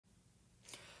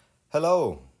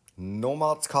Hello,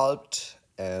 Nomad Sculpt,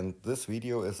 and this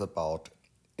video is about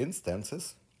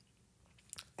instances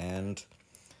and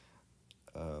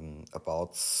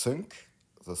about sync,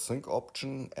 the sync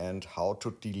option, and how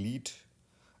to delete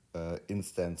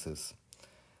instances.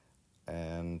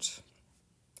 And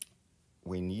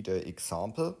we need an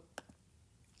example.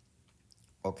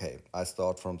 Okay, I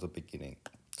start from the beginning.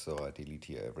 So I delete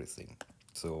here everything.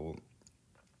 So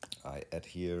I add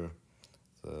here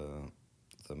the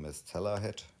Mistella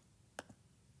head.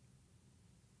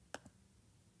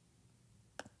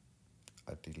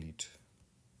 I delete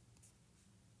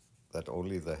that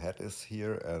only the head is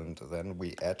here, and then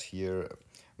we add here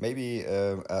maybe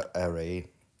an array.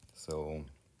 So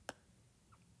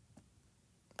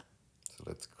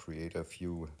let's create a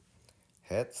few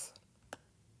heads.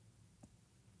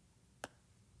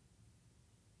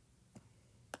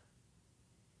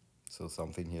 So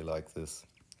something here like this.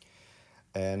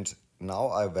 And now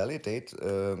I validate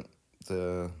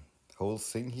the whole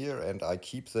thing here, and I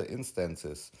keep the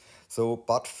instances. So,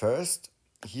 but first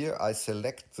here I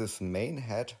select this main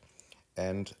head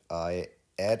and I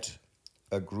add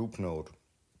a group node.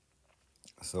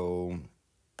 So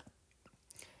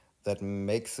that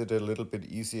makes it a little bit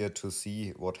easier to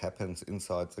see what happens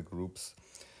inside the groups.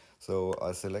 So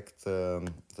I select the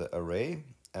array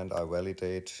and I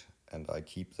validate and I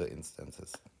keep the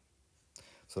instances.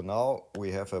 So now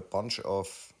we have a bunch of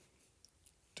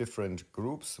different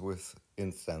groups with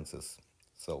instances.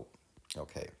 So,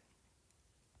 okay.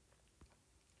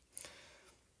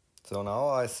 So now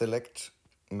I select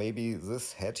maybe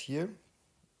this head here.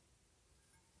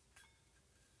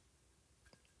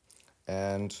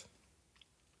 And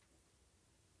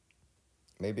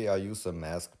maybe I use the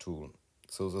mask tool.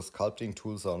 So the sculpting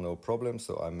tools are no problem.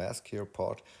 So I mask here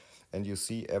part and you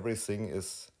see everything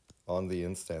is on the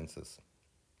instances.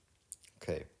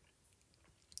 Okay.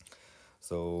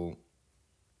 So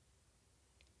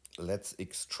let's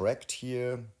extract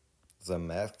here the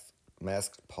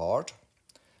masked part.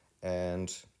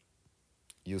 And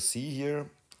you see here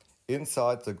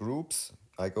inside the groups,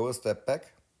 I go a step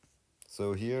back.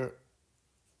 So here,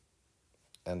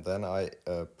 and then I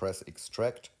press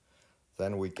extract.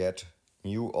 Then we get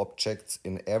new objects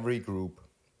in every group.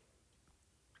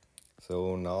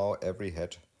 So now every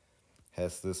head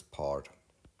has this part.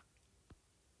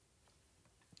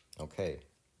 Okay.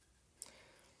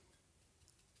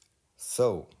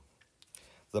 So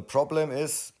the problem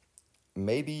is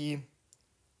maybe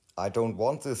I don't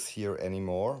want this here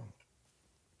anymore.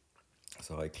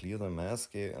 So I clear the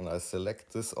mask here and I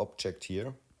select this object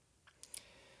here.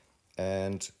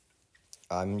 And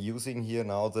I'm using here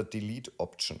now the delete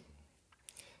option.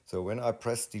 So when I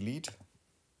press delete,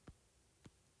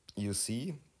 you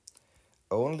see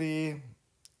only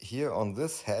here on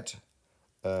this head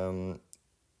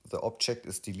the object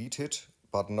is deleted,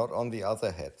 but not on the other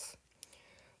heads.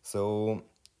 So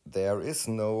there is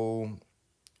no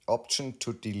option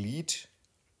to delete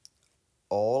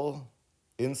all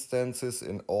instances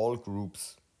in all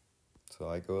groups. So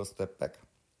I go a step back.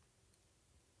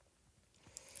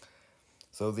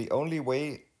 So the only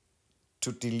way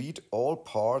to delete all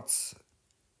parts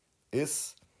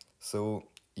is, so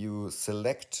you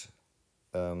select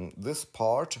this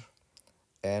part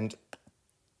and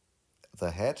the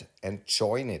head and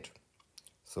join it.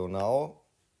 So now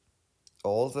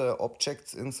all the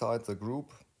objects inside the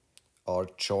group are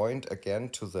joined again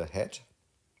to the head.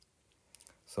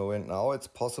 So and now it's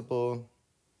possible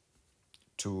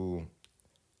to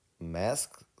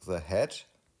mask the head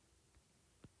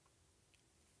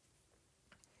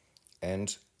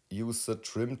and use the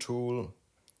trim tool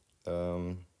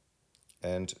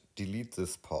and delete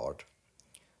this part.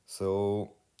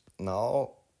 So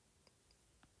now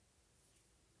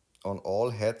on all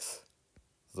heads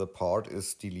the part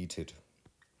is deleted.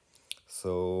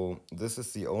 So this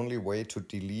is the only way to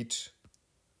delete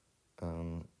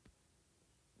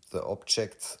the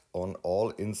objects on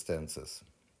all instances.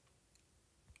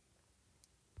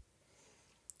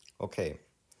 Okay,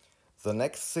 the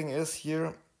next thing is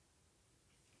here,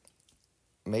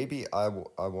 maybe I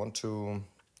want to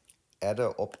add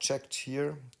an object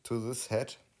here to this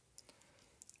head,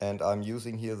 and I'm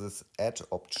using here this add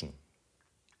option.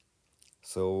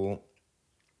 So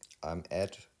I'm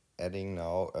adding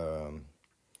now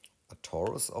a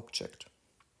torus object.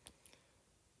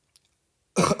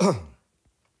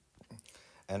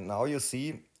 And now you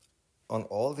see on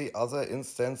all the other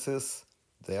instances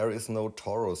there is no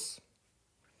torus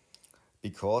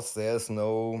because there's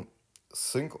no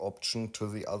sync option to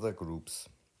the other groups.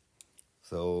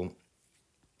 So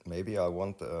maybe I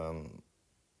want the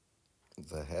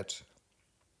head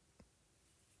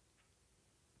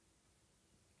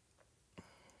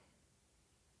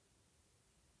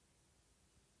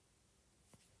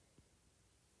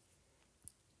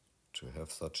to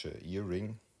have such a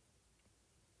earring.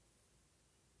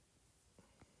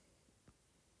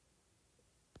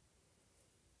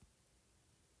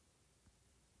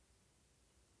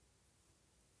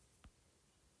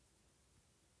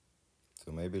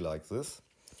 So maybe like this.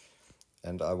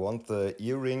 And I want the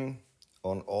earring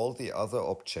on all the other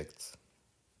objects.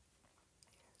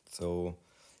 So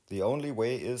the only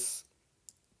way is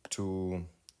to,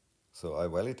 so I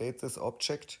validate this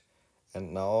object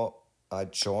and now I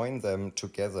join them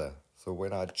together. So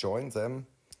when I join them,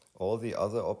 all the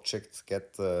other objects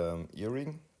get the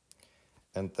earring,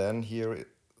 and then here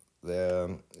there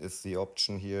is the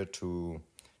option here to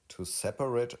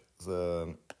separate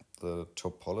the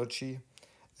topology,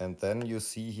 and then you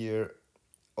see here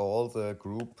all the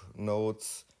group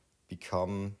nodes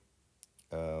become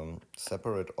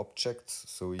separate objects,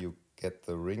 so you get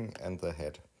the ring and the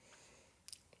head.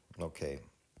 Okay.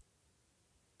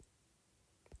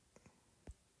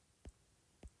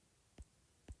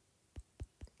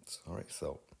 Sorry,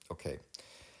 so, okay.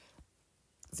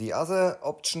 The other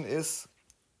option is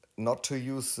not to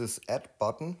use this add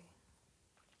button.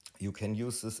 You can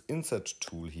use this insert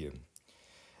tool here.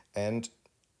 And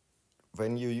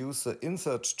when you use the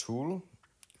insert tool,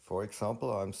 for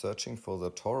example, I'm searching for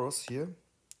the torus here.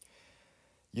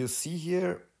 You see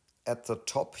here at the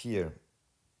top here,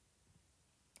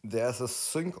 there's a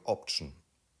sync option.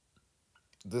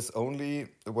 This only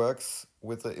works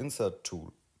with the insert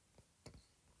tool.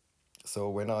 So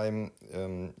when I'm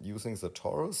using the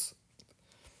torus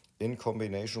in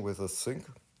combination with a sync,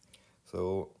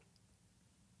 so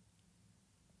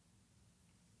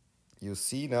you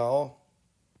see now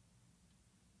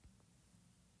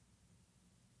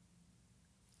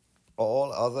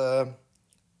all other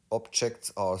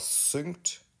objects are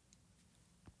synced.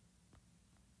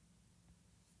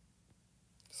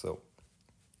 So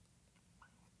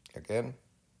again,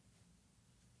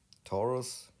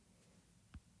 torus,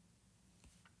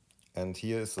 and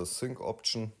here is the sync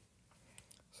option.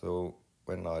 So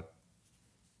when I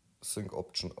sync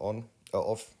option on,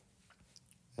 off,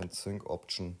 and sync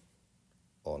option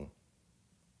on.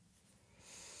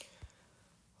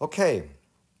 Okay,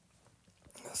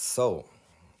 so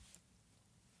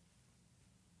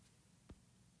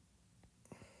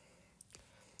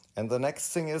and the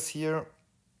next thing is here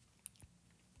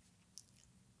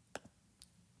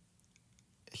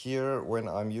when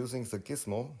I'm using the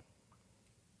gizmo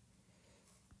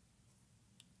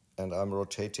and I'm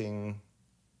rotating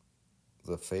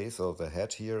the face or the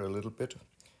head here a little bit,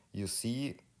 you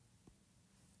see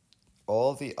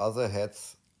all the other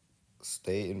heads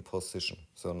stay in position,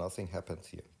 so nothing happens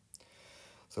here.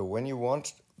 So when you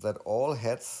want that all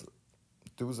heads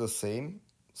do the same,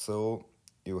 so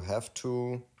you have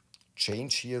to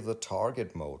change here the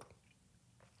target mode.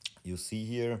 You see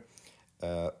here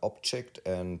object,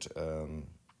 and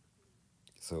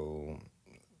so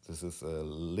this is a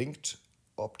linked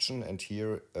option, and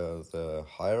here the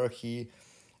hierarchy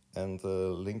and the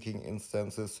linking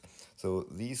instances. So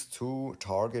these two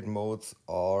target modes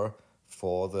are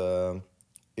for the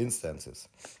instances.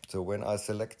 So when I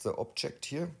select the object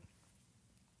here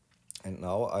and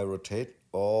now I rotate,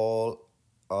 all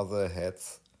other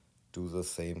heads do the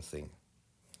same thing.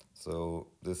 So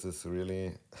this is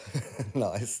really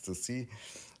nice to see.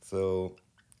 So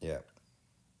yeah,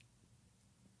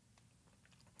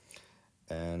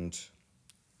 and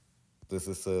this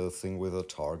is the thing with a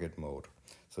target mode.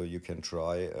 So you can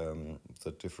try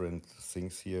the different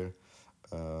things here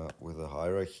with a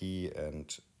hierarchy,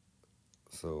 and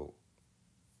so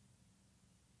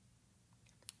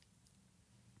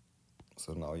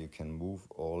now you can move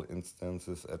all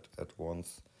instances at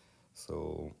once.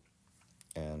 So,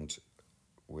 and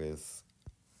with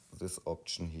this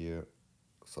option here,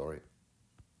 sorry,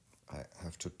 I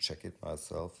have to check it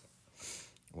myself.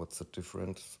 What's the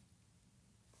difference?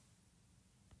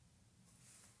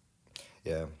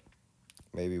 Yeah,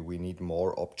 maybe we need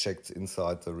more objects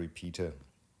inside the repeater.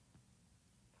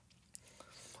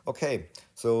 Okay,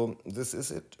 so this is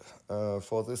it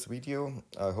for this video.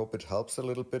 I hope it helps a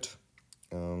little bit.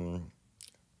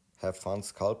 Have fun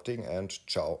sculpting, and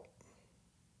ciao.